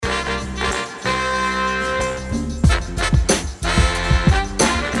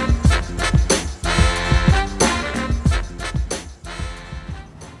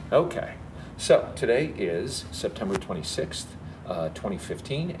Okay, so today is September 26th,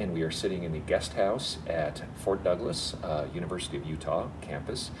 2015, and we are sitting in the guest house at Fort Douglas, University of Utah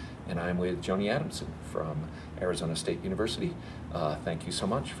campus, and I'm with Joni Adamson from Arizona State University. Thank you so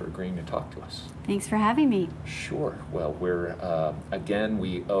much for agreeing to talk to us. Thanks for having me. Sure. Well, we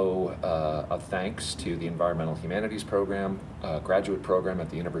owe a thanks to the Environmental Humanities Program, graduate program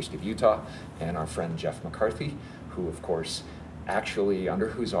at the University of Utah, and our friend Jeff McCarthy, who, of course, actually under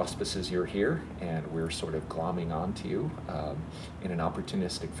whose auspices you're here, and we're sort of glomming onto you in an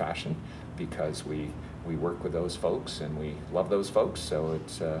opportunistic fashion because we work with those folks and we love those folks, so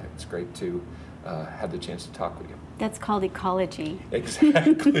it's great to have the chance to talk with you. That's called ecology.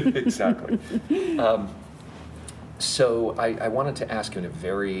 Exactly. So I wanted to ask you in a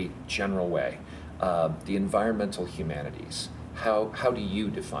very general way, the environmental humanities, how do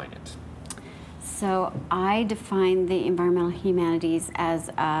you define it? So I define the environmental humanities as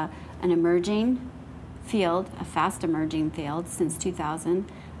an emerging field, a fast emerging field since 2000.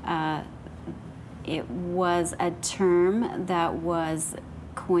 It was a term that was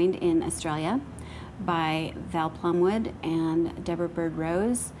coined in Australia by Val Plumwood and Deborah Bird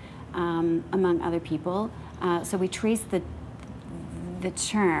Rose, among other people. So we trace the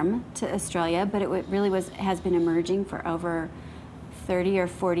term to Australia, but it really has been emerging for over 30 or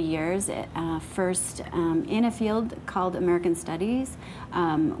 40 years, first in a field called American Studies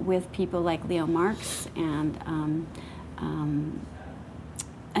with people like Leo Marx and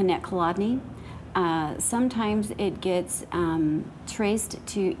Annette Kolodny. Sometimes it gets traced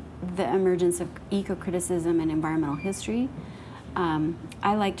to the emergence of eco-criticism and environmental history.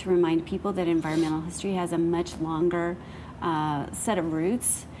 I like to remind people that environmental history has a much longer set of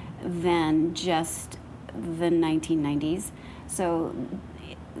roots than just the 1990s. So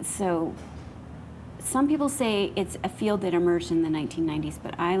some people say it's a field that emerged in the 1990s,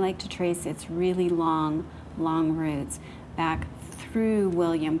 but I like to trace its really long roots back through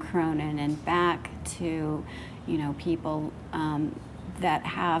William Cronin and back to, people that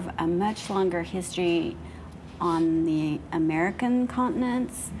have a much longer history on the American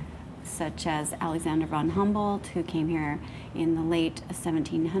continents, such as Alexander von Humboldt, who came here in the late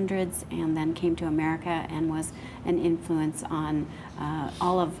 1700s and then came to America and was an influence on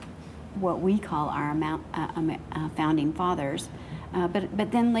all of what we call our founding fathers.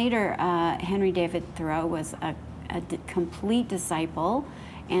 But then later, Henry David Thoreau was a complete disciple,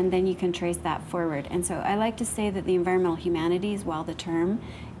 and then you can trace that forward. And so I like to say that the environmental humanities, while the term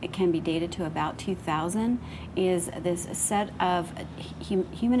it can be dated to about 2000, is this set of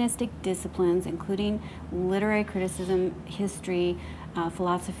humanistic disciplines, including literary criticism, history,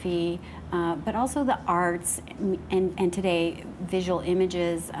 philosophy, but also the arts, and today visual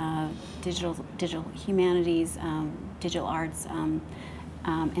images, digital humanities, digital arts,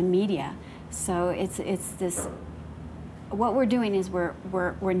 and media. So it's this. What we're doing is we're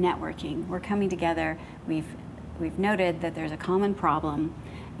networking. We're coming together. We've noted that there's a common problem.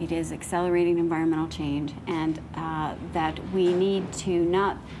 It is accelerating environmental change, and that we need to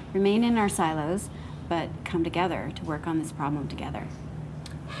not remain in our silos, but come together to work on this problem together.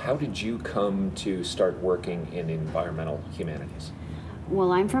 How did you come to start working in environmental humanities?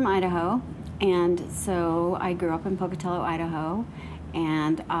 Well, I'm from Idaho, and so I grew up in Pocatello, Idaho,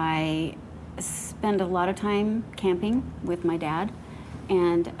 and I spend a lot of time camping with my dad,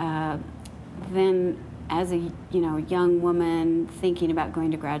 and then as a young woman thinking about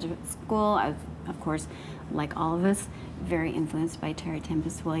going to graduate school, I was, of course, like all of us, very influenced by Terry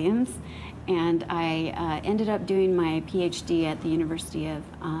Tempest Williams, and I ended up doing my PhD at the University of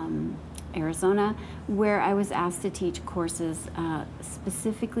Arizona, where I was asked to teach courses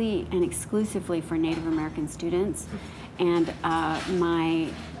specifically and exclusively for Native American students. And my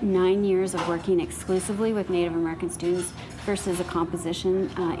 9 years of working exclusively with Native American students, first as a composition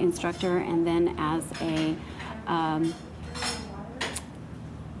instructor, and then as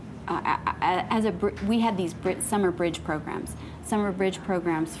we had these summer bridge programs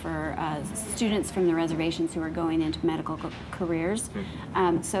for students from the reservations who were going into medical careers.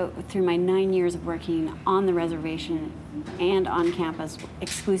 So through my 9 years of working on the reservation and on campus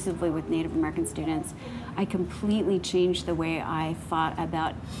exclusively with Native American students, I completely changed the way I thought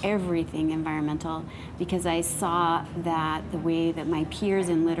about everything environmental, because I saw that the way that my peers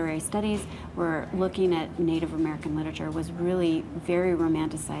in literary studies were looking at Native American literature was really very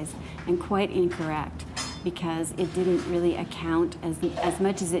romanticized and quite incorrect, because it didn't really account as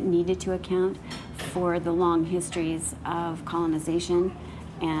much as it needed to account for the long histories of colonization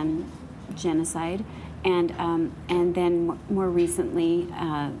and genocide And then more recently,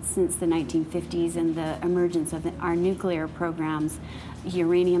 since the 1950s and the emergence of our nuclear programs,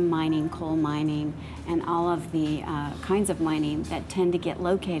 uranium mining, coal mining, and all of the kinds of mining that tend to get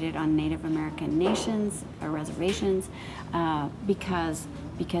located on Native American nations or reservations, because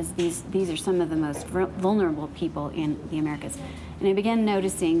these are some of the most vulnerable people in the Americas. And I began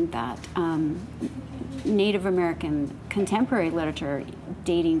noticing that Native American contemporary literature,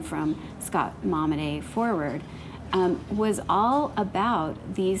 dating from Scott Momaday forward, was all about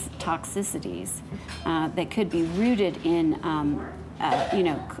these toxicities that could be rooted in,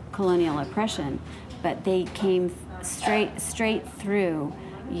 colonial oppression, but they came straight through,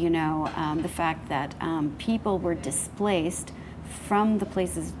 the fact that people were displaced from the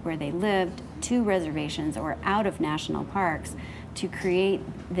places where they lived to reservations or out of national parks to create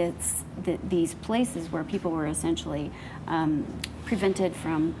these places where people were essentially prevented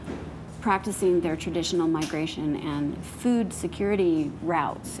from practicing their traditional migration and food security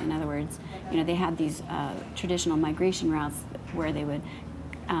routes. In other words, they had these traditional migration routes where they would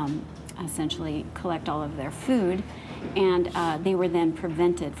essentially collect all of their food, and they were then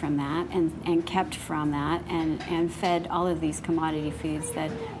prevented from that and kept from that and fed all of these commodity foods that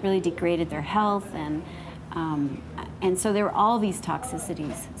really degraded their health, and so there were all these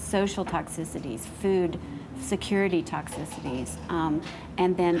toxicities, social toxicities, food security toxicities,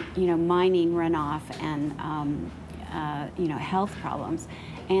 and then mining runoff and health problems.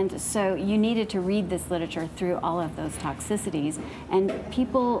 And so you needed to read this literature through all of those toxicities, and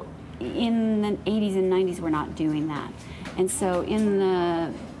people in the 80s and 90s were not doing that. And so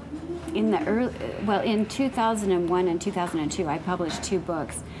in 2001 and 2002, I published 2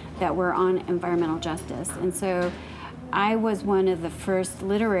 books that were on environmental justice. And so I was one of the first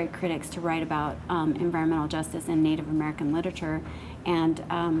literary critics to write about environmental justice in Native American literature. And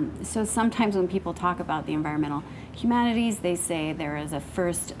so sometimes when people talk about the environmental humanities, they say there is a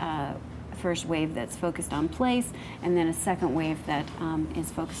first wave that's focused on place, and then a second wave that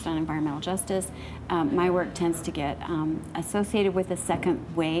is focused on environmental justice. My work tends to get associated with the second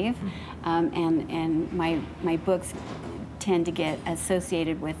wave, and my books tend to get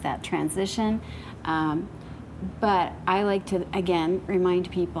associated with that transition. But I like to, again,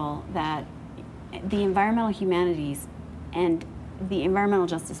 remind people that the environmental humanities and the environmental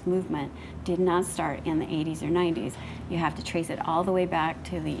justice movement did not start in the 80s or 90s. You have to trace it all the way back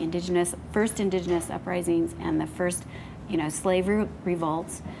to the first indigenous uprisings and the first, slave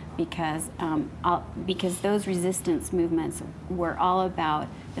revolts, because those resistance movements were all about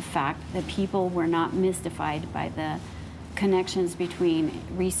the fact that people were not mystified by the connections between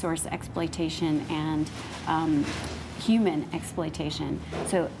resource exploitation and human exploitation.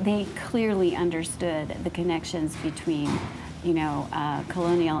 So they clearly understood the connections between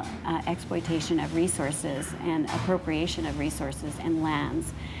colonial exploitation of resources and appropriation of resources and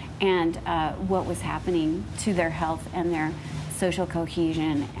lands, and what was happening to their health and their social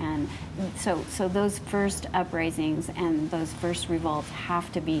cohesion. And so those first uprisings and those first revolts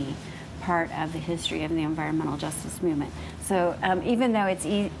have to be part of the history of the environmental justice movement. So even though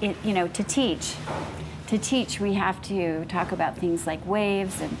to teach we have to talk about things like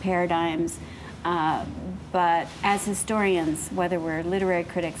waves and paradigms, but as historians, whether we're literary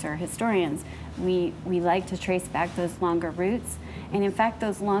critics or historians, we like to trace back those longer roots. And in fact,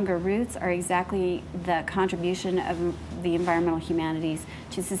 those longer roots are exactly the contribution of the environmental humanities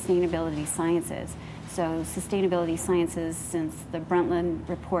to sustainability sciences. So sustainability sciences, since the Brundtland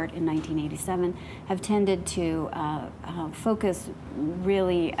Report in 1987, have tended to focus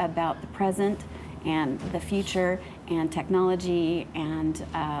really about the present and the future and technology and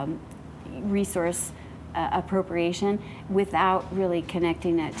resource appropriation, without really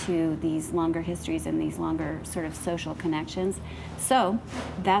connecting it to these longer histories and these longer sort of social connections. So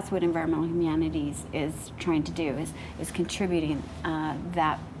that's what environmental humanities is trying to do, is contributing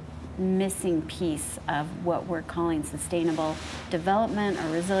that missing piece of what we're calling sustainable development or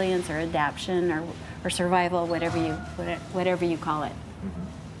resilience or adaptation or survival, whatever you call it. Mm-hmm.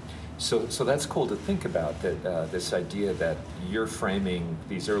 So that's cool to think about, that this idea that you're framing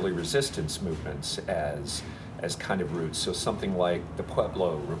these early resistance movements as kind of roots. So something like the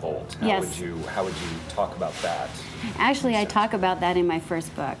Pueblo Revolt. How would you talk about that? Actually, I talk about that in my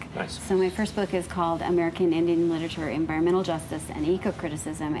first book. Nice. So my first book is called American Indian Literature, Environmental Justice, and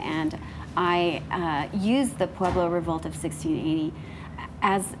Eco-Criticism, and I use the Pueblo Revolt of 1680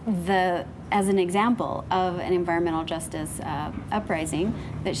 as an example of an environmental justice uprising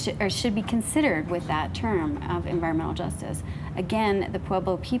that should be considered with that term of environmental justice. Again, the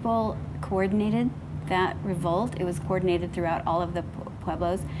Pueblo people coordinated that revolt. It was coordinated throughout all of the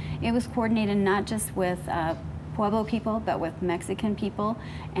pueblos. It was coordinated not just with Pueblo people, but with Mexican people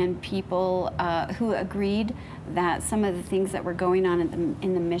and people who agreed that some of the things that were going on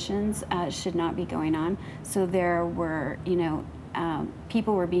in the missions should not be going on. So there were,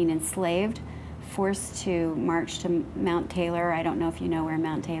 people were being enslaved, forced to march to Mount Taylor. I don't know if you know where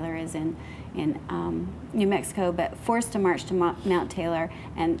Mount Taylor is in New Mexico, but forced to march to Mount Taylor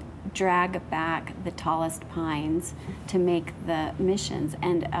and drag back the tallest pines to make the missions.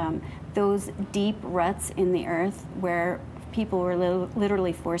 And those deep ruts in the earth where people were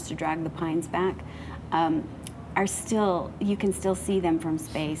literally forced to drag the pines back are still, you can still see them from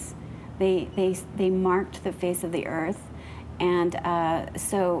space. They marked the face of the earth. And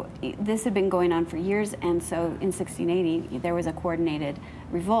so this had been going on for years, and so in 1680 there was a coordinated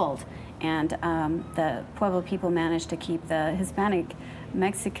revolt, and the Pueblo people managed to keep the Hispanic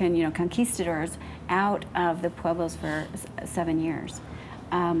Mexican, conquistadors out of the Pueblos for 7 years.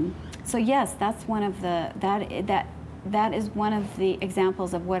 So yes, that's one of that is one of the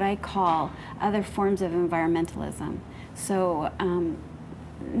examples of what I call other forms of environmentalism. So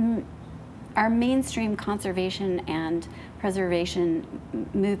our mainstream conservation and preservation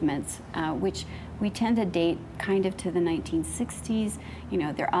movements, which we tend to date kind of to the 1960s,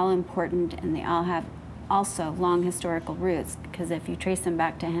 they're all important and they all have also long historical roots, because if you trace them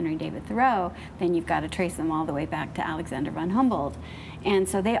back to Henry David Thoreau, then you've got to trace them all the way back to Alexander von Humboldt. And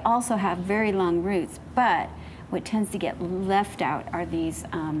so they also have very long roots, but what tends to get left out are these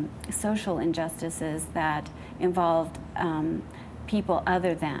social injustices that involved people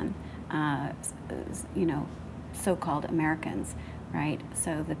other than so-called Americans, right?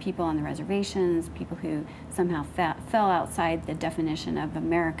 So the people on the reservations, people who somehow fell outside the definition of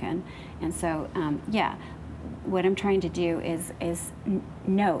American. And so, what I'm trying to do is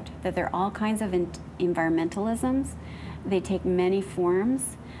note that there are all kinds of environmentalisms. They take many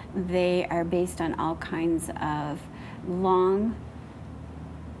forms. They are based on all kinds of long,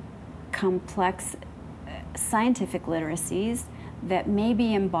 complex scientific literacies that may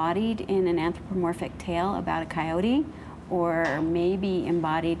be embodied in an anthropomorphic tale about a coyote, or may be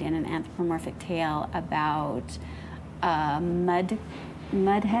embodied in an anthropomorphic tale about a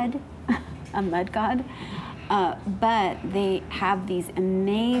mudhead, a mud god. But they have these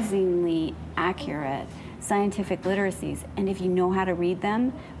amazingly accurate scientific literacies, and if you know how to read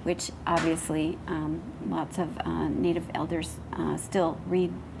them, which obviously lots of Native elders still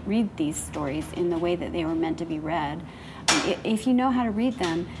read these stories in the way that they were meant to be read. If you know how to read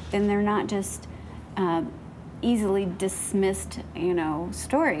them, then they're not just easily dismissed,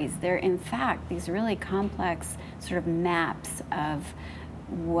 stories. They're in fact these really complex sort of maps of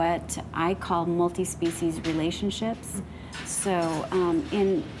what I call multi-species relationships. So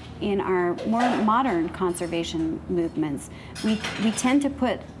in our more modern conservation movements, we tend to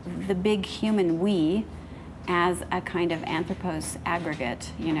put the big human we as a kind of anthropos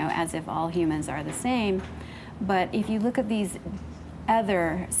aggregate, as if all humans are the same. But if you look at these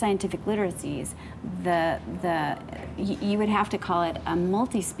other scientific literacies, you would have to call it a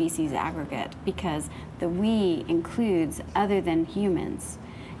multi-species aggregate, because the we includes other than humans.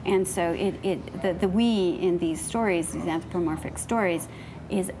 And so the we in these stories, these anthropomorphic stories,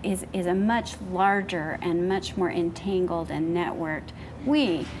 is a much larger and much more entangled and networked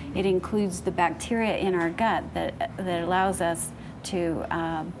we. It includes the bacteria in our gut that allows us to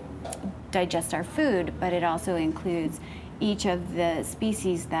digest our food, but it also includes each of the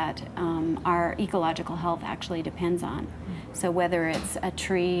species that our ecological health actually depends on. So whether it's a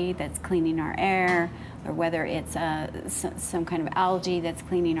tree that's cleaning our air, or whether it's some kind of algae that's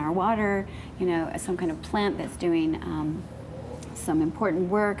cleaning our water, some kind of plant that's doing some important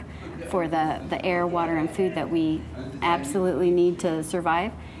work for the air, water, and food that we absolutely need to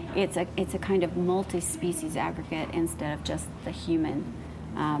survive. It's a kind of multi-species aggregate instead of just the human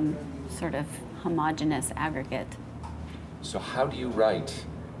sort of homogeneous aggregate. So how do you write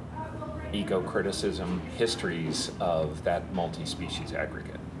eco-criticism histories of that multi-species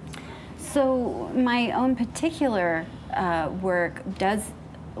aggregate? So my own particular work does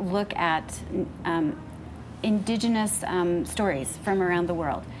look at indigenous stories from around the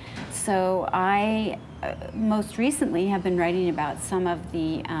world. So I most recently have been writing about some of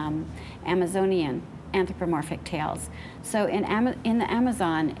the Amazonian anthropomorphic tales. So in the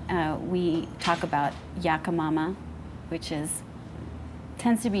Amazon, we talk about Yakamama, which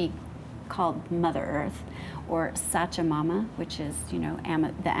tends to be called Mother Earth, or Sachamama, which is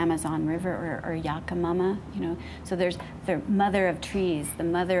the Amazon River, or Yakamama. So there's the mother of trees, the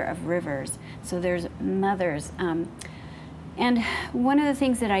mother of rivers. So there's mothers. And one of the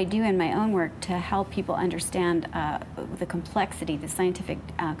things that I do in my own work to help people understand the complexity, the scientific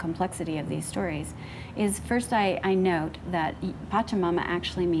complexity of these stories, is first I note that Pachamama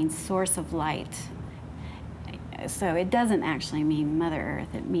actually means source of light. So it doesn't actually mean Mother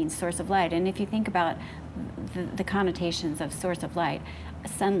Earth, it means source of light. And if you think about the connotations of source of light,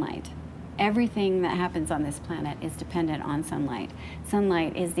 sunlight. Everything that happens on this planet is dependent on sunlight.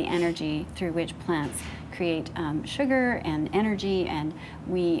 Sunlight is the energy through which plants create sugar and energy, and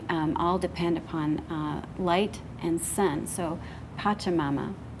we all depend upon light and sun. So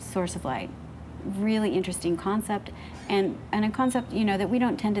Pachamama, source of light. Really interesting concept, and a concept, you know, that we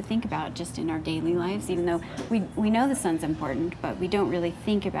don't tend to think about just in our daily lives, even though we know the sun's important, but we don't really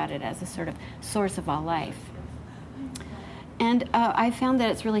think about it as a sort of source of all life. And I found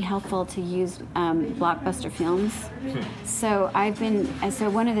that it's really helpful to use blockbuster films. So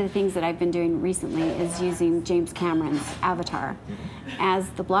one of the things that I've been doing recently is using James Cameron's Avatar as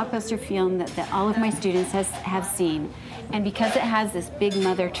the blockbuster film that all of my students have seen. And because it has this big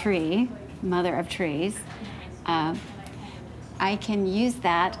mother of trees, I can use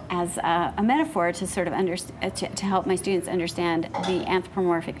that as a metaphor to sort of to help my students understand the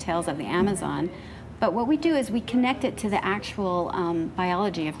anthropomorphic tales of the Amazon. But what we do is we connect it to the actual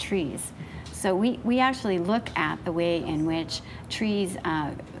biology of trees. So we actually look at the way in which trees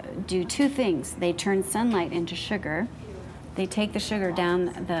do two things. They turn sunlight into sugar. They take the sugar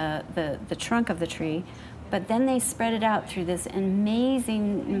down the trunk of the tree, but then they spread it out through this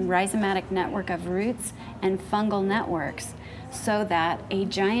amazing rhizomatic network of roots and fungal networks, so that a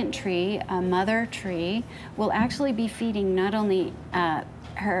giant tree, a mother tree, will actually be feeding not only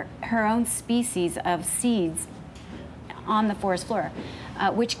her own species of seeds on the forest floor,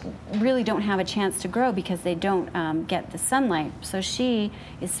 which really don't have a chance to grow because they don't get the sunlight. So she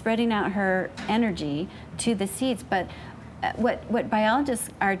is spreading out her energy to the seeds. But what biologists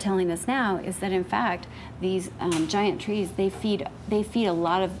are telling us now is that in fact these giant trees they feed a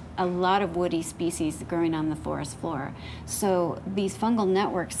lot of woody species growing on the forest floor. So these fungal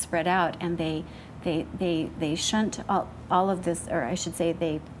networks spread out, and they shunt all of this, or I should say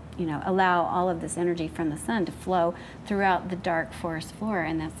they allow all of this energy from the sun to flow throughout the dark forest floor,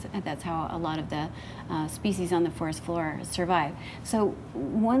 and that's how a lot of the species on the forest floor survive. So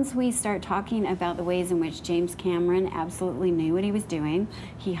once we start talking about the ways in which James Cameron absolutely knew what he was doing,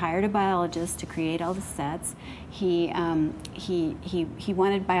 he hired a biologist to create all the sets. He wanted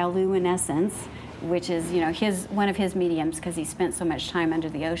bioluminescence, which is one of his mediums, because he spent so much time under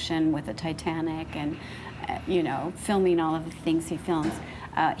the ocean with the Titanic and filming all of the things he films.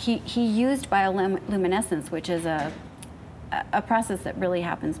 He used bioluminescence, which is a process that really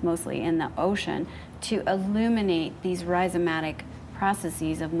happens mostly in the ocean, to illuminate these rhizomatic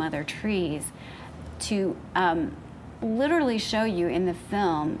processes of mother trees, to literally show you in the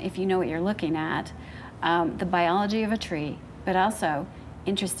film, if you know what you're looking at, the biology of a tree, but also,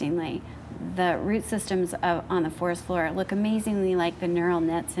 interestingly, the root systems on the forest floor look amazingly like the neural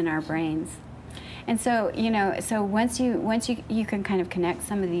nets in our brains. And so, so once you can kind of connect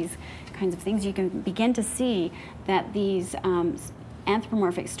some of these kinds of things, you can begin to see that these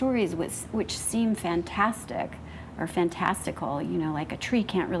anthropomorphic stories, which seem fantastic or fantastical, like a tree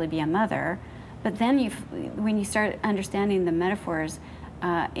can't really be a mother, but then when you start understanding the metaphors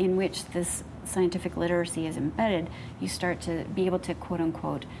in which this scientific literacy is embedded, you start to be able to, quote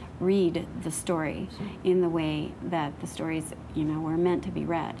unquote, read the story in the way that the stories, were meant to be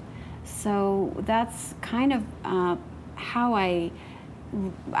read. So that's kind of how I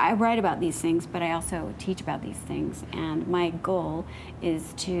write about these things, but I also teach about these things. And my goal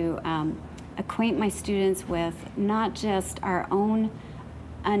is to acquaint my students with not just our own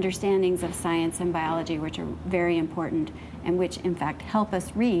understandings of science and biology, which are very important and which in fact help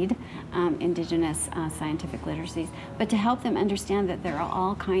us read indigenous scientific literacies, but to help them understand that there are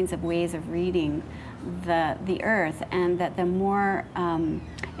all kinds of ways of reading the earth, and that the more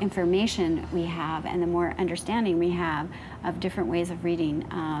information we have and the more understanding we have of different ways of reading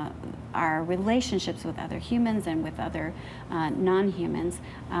our relationships with other humans and with other non-humans,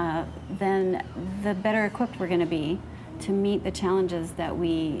 then the better equipped we're going to be to meet the challenges that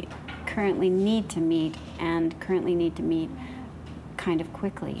we currently need to meet kind of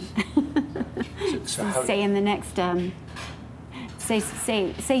quickly. Say in the next,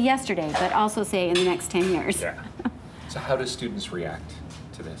 say yesterday, but also say in the next 10 years. Yeah. So how do students react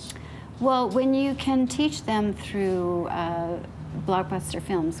to this? Well, when you can teach them through blockbuster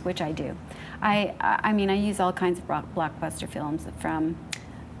films, which I do. I mean, I use all kinds of blockbuster films,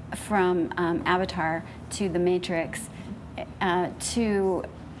 from Avatar to The Matrix, to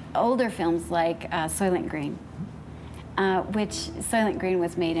older films like Soylent Green. which Soylent Green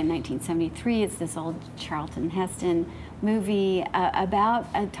was made in 1973. It's this old Charlton Heston movie about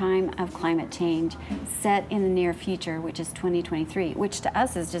a time of climate change set in the near future, which is 2023, which to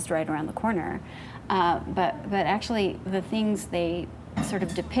us is just right around the corner. But actually, the things they sort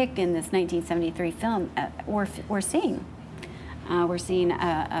of depict in this 1973 film, we're seeing. We're seeing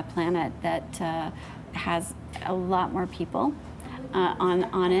a planet that has a lot more people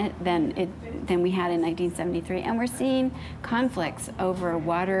on it than we had in 1973, and we're seeing conflicts over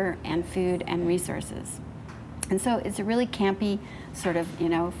water and food and resources. And so it's a really campy sort of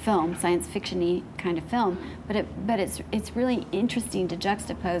film, science fiction-y kind of film, but it's really interesting to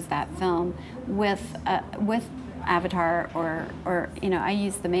juxtapose that film with Avatar or I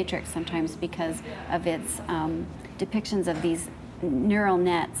use The Matrix sometimes because of its depictions of these neural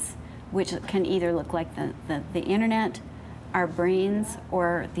nets, which can either look like the internet, our brains,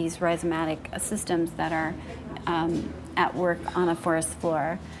 or these rhizomatic systems that are at work on a forest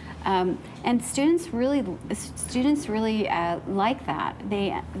floor. And students really like that.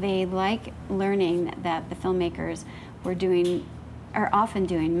 They like learning that the filmmakers are often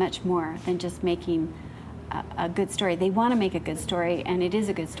doing much more than just making a good story. They want to make a good story, and it is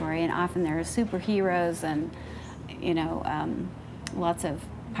a good story. And often there are superheroes and lots of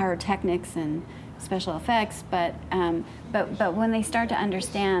pyrotechnics and special effects. But when they start to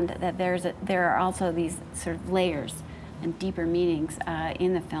understand that there are also these sort of layers and deeper meanings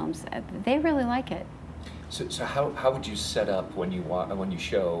in the films, they really like it. So how would you set up when you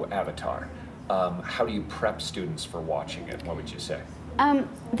show Avatar? How do you prep students for watching it? What would you say?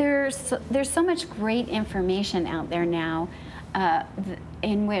 There's so much great information out there now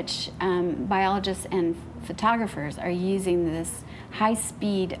in which biologists and photographers are using this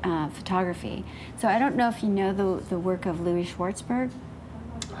high-speed photography. So I don't know if you know the work of Louis Schwartzberg.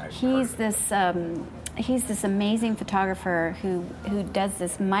 He's this amazing photographer who does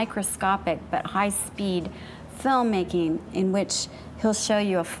this microscopic but high-speed filmmaking in which he'll show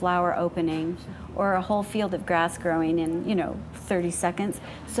you a flower opening or a whole field of grass growing in 30 seconds.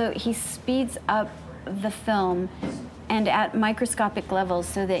 So he speeds up the film and at microscopic levels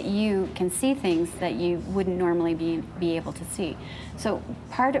so that you can see things that you wouldn't normally be able to see. So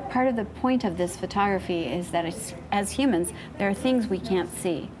part of the point of this photography is that as humans, there are things we can't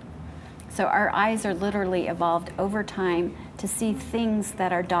see. So our eyes are literally evolved over time to see things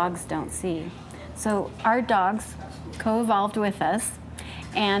that our dogs don't see. So our dogs co-evolved with us,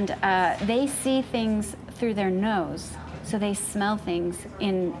 and they see things through their nose. So they smell things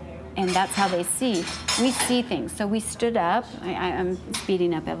and that's how they see. We see things. So we stood up. I'm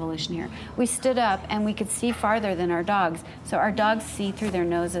speeding up evolution here. We stood up and we could see farther than our dogs. So our dogs see through their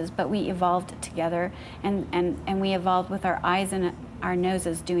noses, but we evolved together, and we evolved with our eyes and our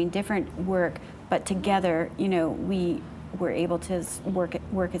noses doing different work, but together, we were able to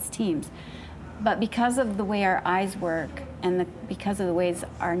work as teams. But because of the way our eyes work and because of the ways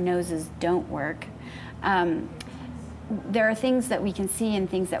our noses don't work, there are things that we can see and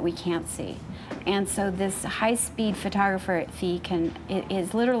things that we can't see. And so this high-speed photography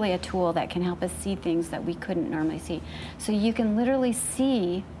is literally a tool that can help us see things that we couldn't normally see. So you can literally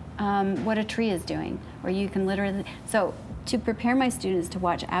see what a tree is doing, or you can literally... So to prepare my students to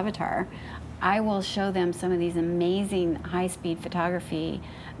watch Avatar, I will show them some of these amazing high-speed photography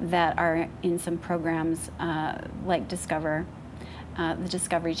that are in some programs like Discover, the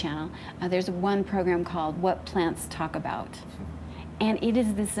Discovery Channel. There's one program called What Plants Talk About. And it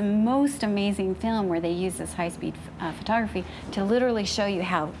is this most amazing film where they use this high-speed photography to literally show you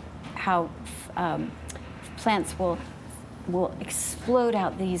how plants will explode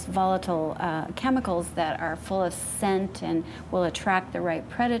out these volatile chemicals that are full of scent and will attract the right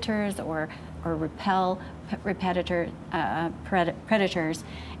predators or repel predators.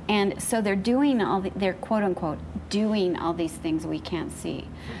 And so they're doing they're quote unquote doing all these things we can't see.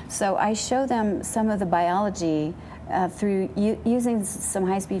 So I show them some of the biology through using some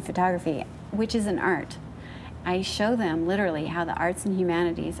high-speed photography, which is an art. I show them literally how the arts and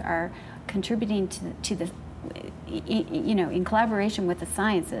humanities are contributing to the in collaboration with the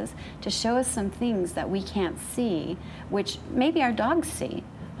sciences to show us some things that we can't see, which maybe our dogs see.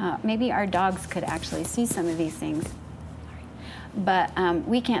 Maybe our dogs could actually see some of these things, but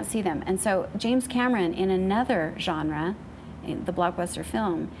we can't see them. And so James Cameron, in another genre, in the blockbuster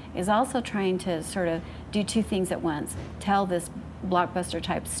film, is also trying to sort of do two things at once. Tell this blockbuster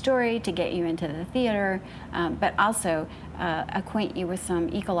type story to get you into the theater, but also acquaint you with some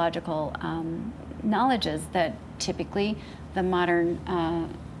ecological knowledges that typically the modern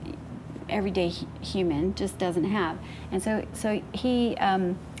everyday human just doesn't have. And so he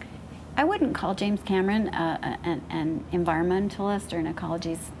I wouldn't call James Cameron an environmentalist or an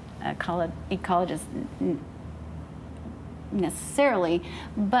ecologist necessarily,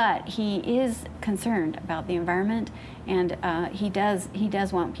 but he is concerned about the environment, and he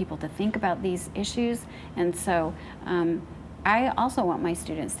does want people to think about these issues, and so I also want my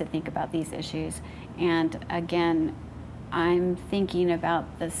students to think about these issues. And again, I'm thinking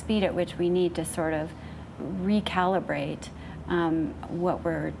about the speed at which we need to sort of recalibrate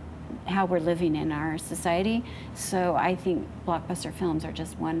how we're living in our society. So I think blockbuster films are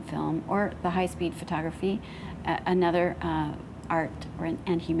just one film, or the high-speed photography, another art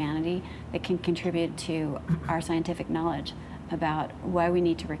and humanity that can contribute to our scientific knowledge about why we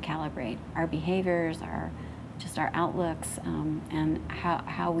need to recalibrate our behaviors, our outlooks, and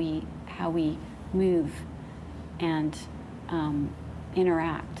how we move and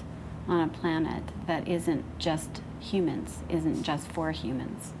interact on a planet that isn't just humans, isn't just for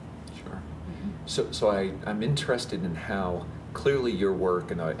humans. Sure. So I'm interested in how clearly your work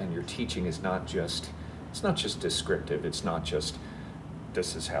and your teaching is not just descriptive. It's not just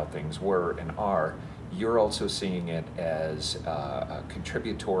this is how things were and are. You're also seeing it as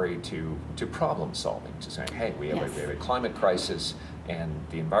contributory to problem solving, to saying, hey, we have a climate crisis, and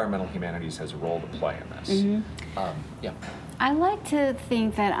the environmental humanities has a role to play in this. Yeah. I like to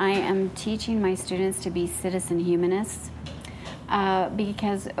think that I am teaching my students to be citizen humanists,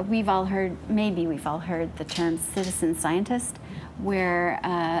 because we've all heard the term citizen scientist, where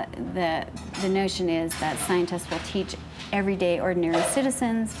the notion is that scientists will teach everyday ordinary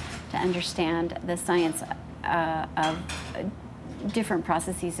citizens to understand the science of different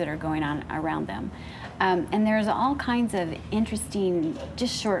processes that are going on around them. And there's all kinds of interesting,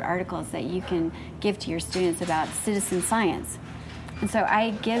 just short articles that you can give to your students about citizen science. And so I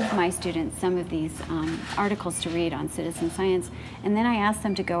give my students some of these articles to read on citizen science, and then I ask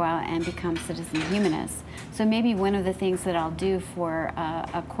them to go out and become citizen humanists. So maybe one of the things that I'll do for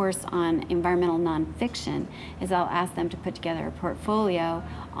a course on environmental nonfiction is I'll ask them to put together a portfolio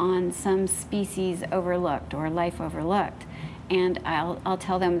on some species overlooked or life overlooked. And I'll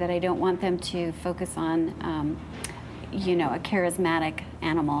tell them that I don't want them to focus on, a charismatic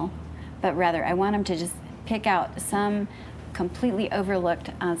animal, but rather I want them to just pick out some completely overlooked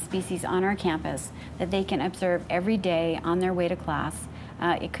species on our campus that they can observe every day on their way to class.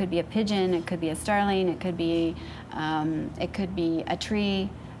 It could be a pigeon, it could be a starling, it could be a tree,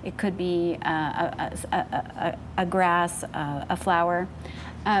 it could be a grass, a flower,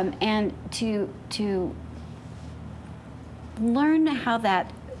 and to learn how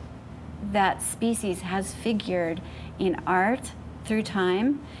that species has figured in art through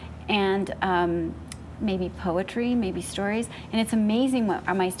time, and maybe poetry, maybe stories. And it's amazing what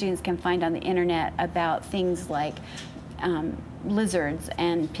my students can find on the internet about things like lizards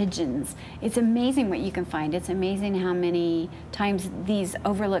and pigeons. It's amazing what you can find. It's amazing how many times these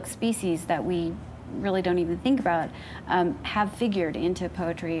overlooked species that we really don't even think about have figured into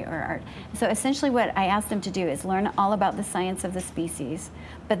poetry or art. So essentially what I ask them to do is learn all about the science of the species,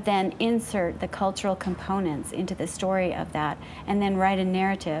 but then insert the cultural components into the story of that, and then write a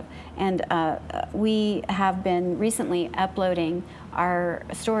narrative. And we have been recently uploading our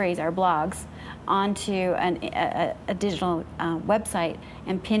stories, our blogs, onto a digital website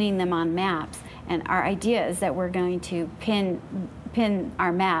and pinning them on maps. And our idea is that we're going to pin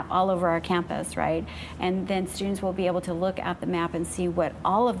our map all over our campus, right? And then students will be able to look at the map and see what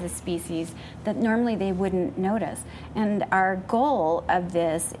all of the species that normally they wouldn't notice. And our goal of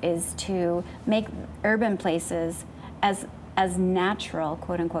this is to make urban places as natural,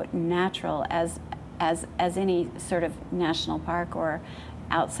 quote unquote, natural as any sort of national park or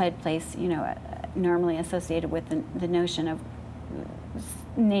outside place, normally associated with the notion of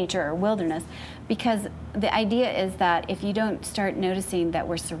nature or wilderness, because the idea is that if you don't start noticing that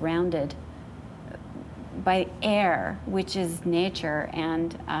we're surrounded by air, which is nature,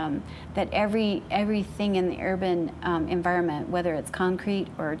 and that everything in the urban environment, whether it's concrete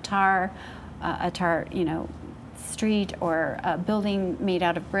or a tar street, or a building made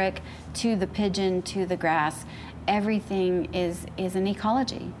out of brick, to the pigeon, to the grass, everything is an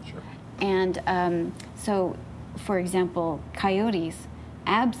ecology. Sure. And so, for example, coyotes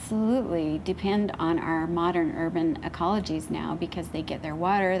absolutely depend on our modern urban ecologies now, because they get their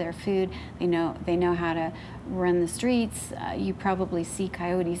water, their food, they know how to run the streets. You probably see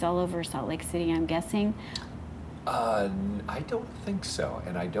coyotes all over Salt Lake City, I'm guessing. I don't think so,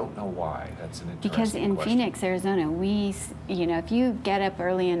 and I don't know why. That's an interesting Because in question. Phoenix, Arizona, if you get up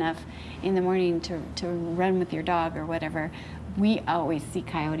early enough in the morning to run with your dog or whatever, we always see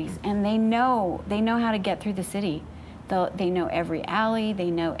coyotes, and they know how to get through the city. They know every alley,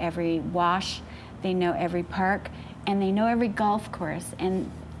 they know every wash, they know every park, and they know every golf course. And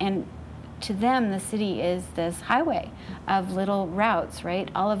to them, the city is this highway of little routes, right?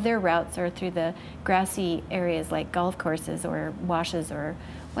 All of their routes are through the grassy areas like golf courses or washes or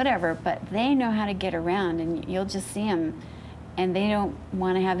whatever, but they know how to get around, and you'll just see them, and they don't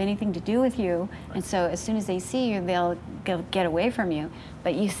want to have anything to do with you. And so as soon as they see you, they'll get away from you.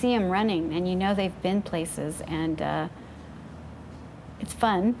 But you see them running, and you know they've been places, and it's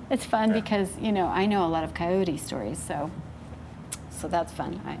fun. It's fun because, I know a lot of coyote stories, so that's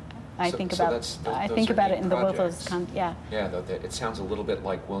fun. I think about it in both those. Yeah, it sounds a little bit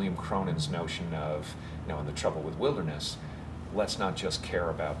like William Cronin's notion of, in The Trouble with Wilderness, let's not just care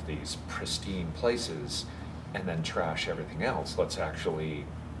about these pristine places and then trash everything else. Let's actually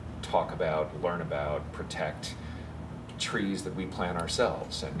talk about, learn about, protect trees that we plant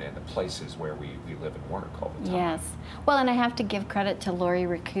ourselves and the places where we live and work all the time. Yes. Well, and I have to give credit to Laurie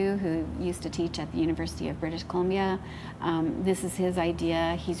Ricoux, who used to teach at the University of British Columbia. This is his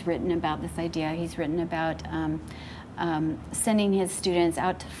idea. He's written about this idea. He's written about sending his students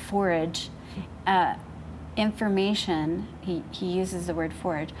out to forage information. He uses the word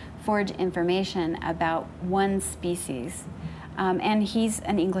forage information about one species. And he's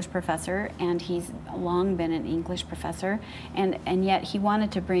an English professor, and he's long been an English professor, and yet he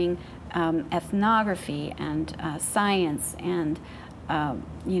wanted to bring ethnography and science and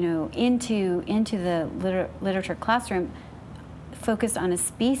into the literature classroom, focused on a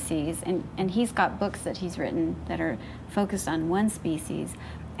species, and he's got books that he's written that are focused on one species,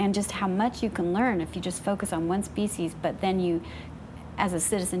 and just how much you can learn if you just focus on one species, but then you, as a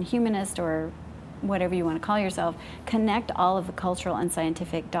citizen humanist or whatever you want to call yourself, connect all of the cultural and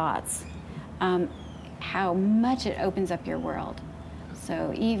scientific dots. How much it opens up your world.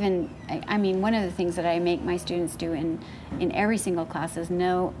 So even, one of the things that I make my students do in every single class is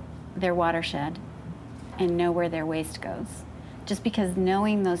know their watershed and know where their waste goes. Just because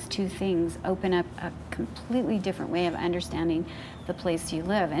knowing those two things open up a completely different way of understanding the place you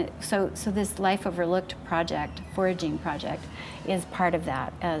live. And so this Life Overlooked project, foraging project, is part of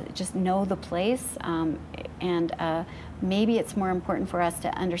that. Just know the place, and maybe it's more important for us to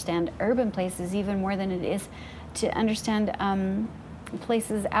understand urban places even more than it is to understand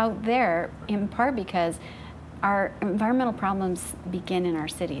places out there, in part because our environmental problems begin in our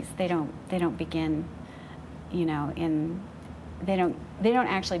cities. They don't begin, they don't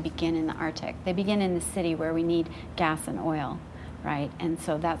actually begin in the Arctic. They begin in the city where we need gas and oil, right? And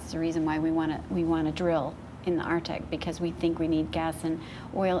so that's the reason why we want to drill in the Arctic, because we think we need gas and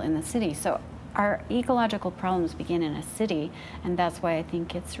oil in the city. So our ecological problems begin in a city, and that's why I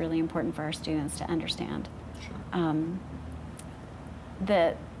think it's really important for our students to understand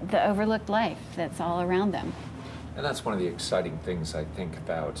the overlooked life that's all around them. And that's one of the exciting things I think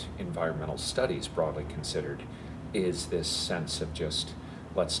about environmental studies, broadly considered, is this sense of just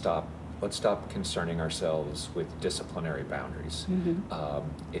let's stop concerning ourselves with disciplinary boundaries.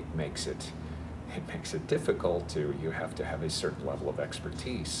 Mm-hmm. It makes it difficult. You have to have a certain level of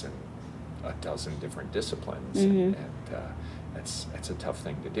expertise in a dozen different disciplines, mm-hmm. and that's a tough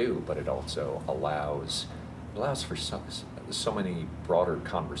thing to do. But it also allows for so many broader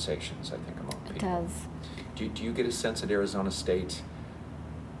conversations, I think, among people. It does. Do you get a sense at Arizona State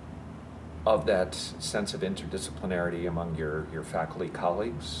of that sense of interdisciplinarity among your faculty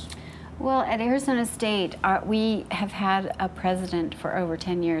colleagues? Well, at Arizona State, we have had a president for over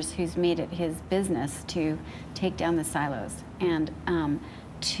 10 years who's made it his business to take down the silos and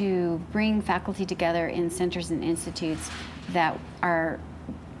to bring faculty together in centers and institutes that are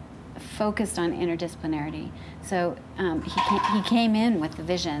focused on interdisciplinarity. So he came in with the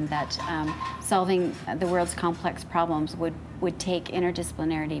vision that solving the world's complex problems would take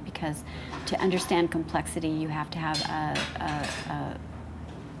interdisciplinarity, because to understand complexity, you have to have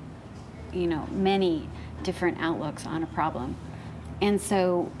many different outlooks on a problem. And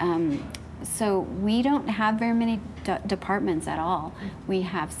so we don't have very many departments at all. We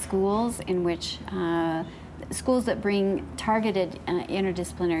have schools in which schools that bring targeted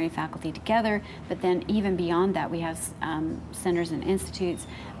interdisciplinary faculty together, but then even beyond that, we have centers and institutes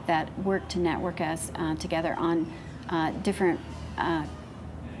that work to network us together on different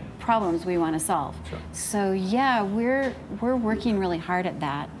problems we want to solve. Sure. So yeah, we're working really hard at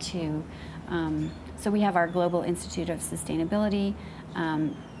that too. So we have our Global Institute of Sustainability.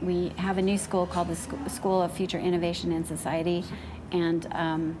 We have a new school called the School of Future Innovation and Society,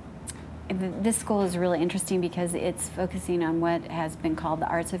 and this school is really interesting because it's focusing on what has been called the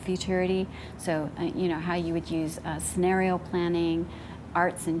arts of futurity. So, how you would use scenario planning,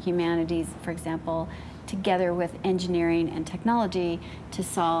 arts and humanities, for example, together with engineering and technology to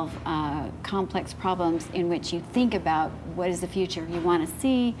solve complex problems in which you think about what is the future you want to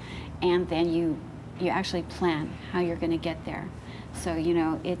see, and then you actually plan how you're going to get there. So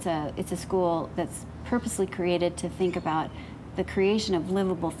it's a school that's purposely created to think about the creation of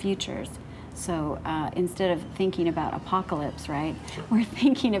livable futures. So instead of thinking about apocalypse, right, Sure. We're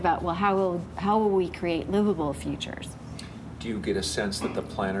thinking about, well, how will we create livable futures? Do you get a sense that the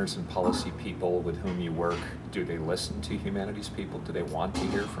planners and policy people with whom you work, do they listen to humanities people? Do they want to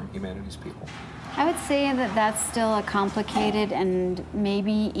hear from humanities people? I would say that that's still a complicated and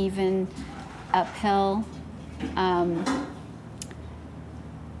maybe even uphill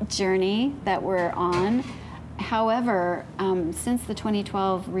journey that we're on. However, since the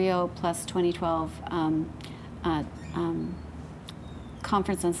 2012 Rio plus 2012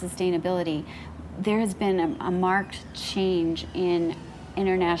 Conference on Sustainability, there has been a marked change in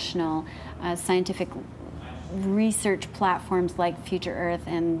international scientific research platforms like Future Earth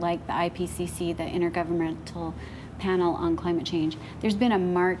and like the IPCC, the Intergovernmental Panel on Climate Change. There's been a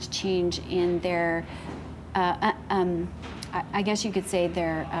marked change in their I guess you could say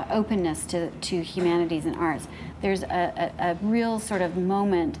their openness to humanities and arts. There's a real sort of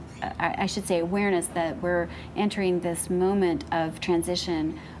moment, I should say awareness, that we're entering this moment of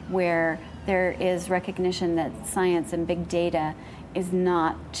transition where there is recognition that science and big data is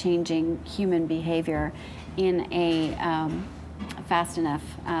not changing human behavior in a fast enough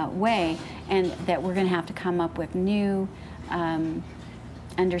way, and that we're going to have to come up with new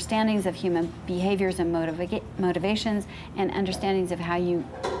understandings of human behaviors and motivations, and understandings of how you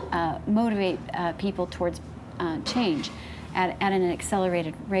motivate people towards change at an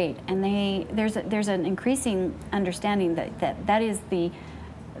accelerated rate. And there's an increasing understanding that is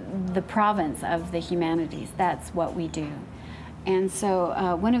the province of the humanities. That's what we do. And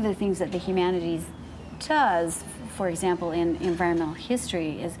so one of the things that the humanities does, for example, in environmental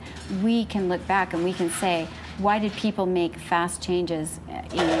history, is we can look back and we can say, why did people make fast changes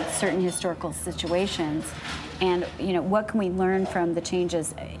in certain historical situations, and what can we learn from the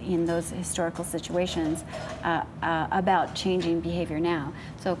changes in those historical situations about changing behavior now?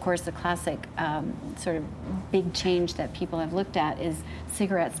 So of course the classic sort of big change that people have looked at is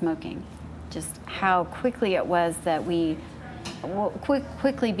cigarette smoking. Just how quickly it was that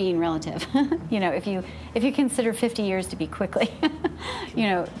quickly being relative. If you consider 50 years to be quickly,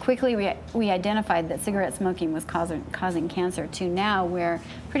 quickly we identified that cigarette smoking was causing cancer, to now where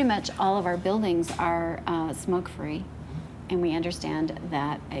pretty much all of our buildings are smoke-free, and we understand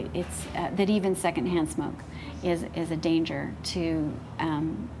that it's that even secondhand smoke is a danger to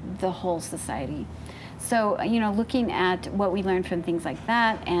the whole society. So, looking at what we learned from things like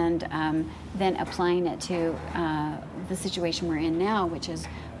that, and then applying it to the situation we're in now, which is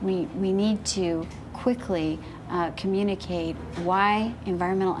we need to quickly communicate why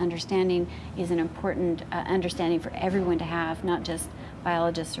environmental understanding is an important understanding for everyone to have, not just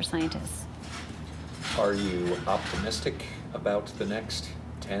biologists or scientists. Are you optimistic about the next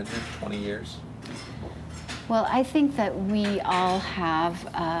 10, 20 years? Well, I think that we all have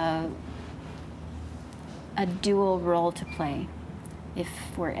a dual role to play if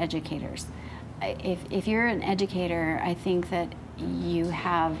we're educators. If you're an educator, I think that you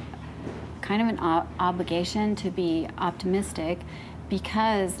have kind of an obligation to be optimistic,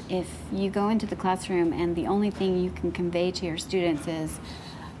 because if you go into the classroom and the only thing you can convey to your students is,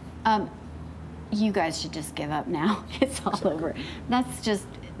 you guys should just give up now, it's all over.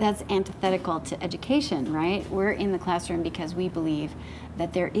 That's antithetical to education, right? We're in the classroom because we believe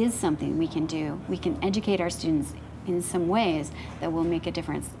that there is something we can do. We can educate our students in some ways that will make a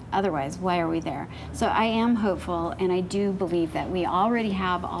difference. Otherwise, why are we there? So I am hopeful, and I do believe that we already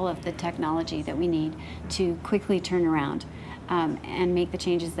have all of the technology that we need to quickly turn around and make the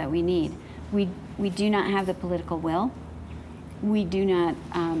changes that we need. We do not have the political will. We do not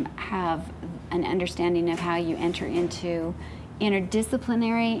have an understanding of how you enter into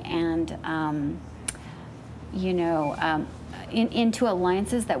interdisciplinary and into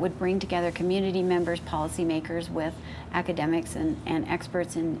alliances that would bring together community members, policymakers with academics and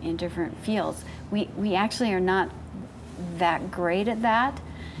experts in different fields. We actually are not that great at that.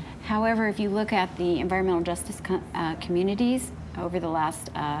 However, if you look at the environmental justice communities over the last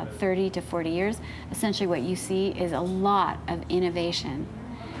 30 to 40 years, essentially what you see is a lot of innovation.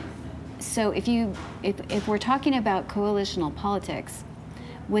 So if we're talking about coalitional politics,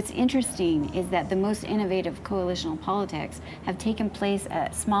 what's interesting is that the most innovative coalitional politics have taken place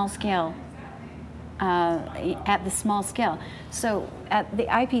at small scale, at the small scale. So at the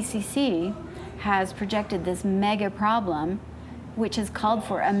IPCC has projected this mega problem, which has called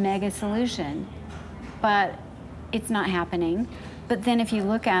for a mega solution. but it's not happening. But then if you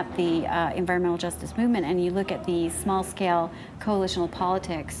look at the environmental justice movement and you look at the small-scale coalitional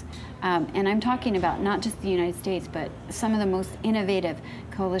politics, and I'm talking about not just the United States, but some of the most innovative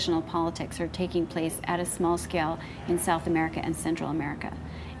coalitional politics are taking place at a small scale in South America and Central America.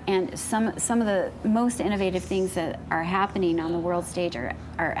 And some of the most innovative things that are happening on the world stage are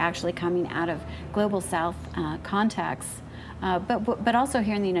actually coming out of Global South contexts, but also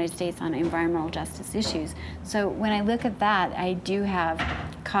here in the United States on environmental justice issues. So when I look at that, I do have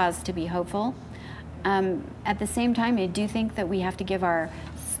cause to be hopeful. At the same time, I do think that we have to give our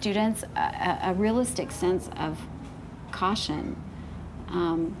students a realistic sense of caution,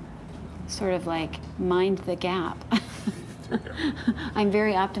 sort of like mind the gap. I'm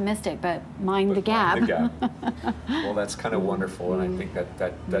very optimistic, but mind the gap. Well, that's kind of wonderful, and I think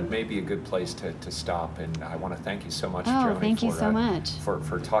that may be a good place to stop. And I want to thank you so much, Joni, thank you so much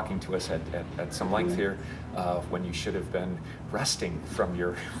for talking to us at some length here when you should have been resting from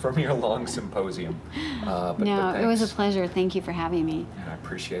your long symposium. But it was a pleasure. Thank you for having me. And I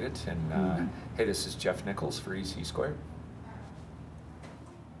appreciate it. And hey, this is Jeff Nichols for EC Squared.